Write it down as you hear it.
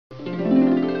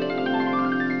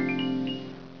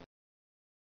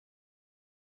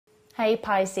Hey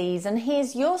Pisces, and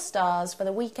here's your stars for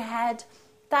the week ahead.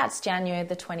 That's January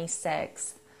the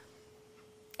 26th.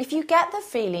 If you get the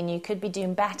feeling you could be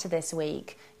doing better this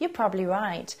week, you're probably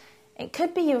right. It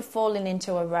could be you've fallen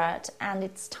into a rut and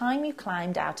it's time you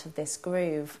climbed out of this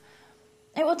groove.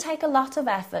 It will take a lot of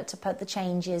effort to put the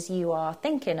changes you are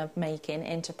thinking of making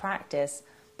into practice,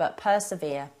 but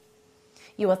persevere.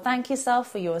 You will thank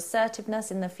yourself for your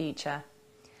assertiveness in the future.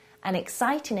 An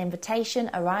exciting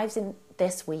invitation arrives in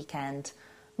this weekend.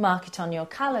 Mark it on your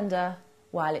calendar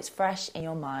while it's fresh in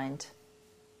your mind.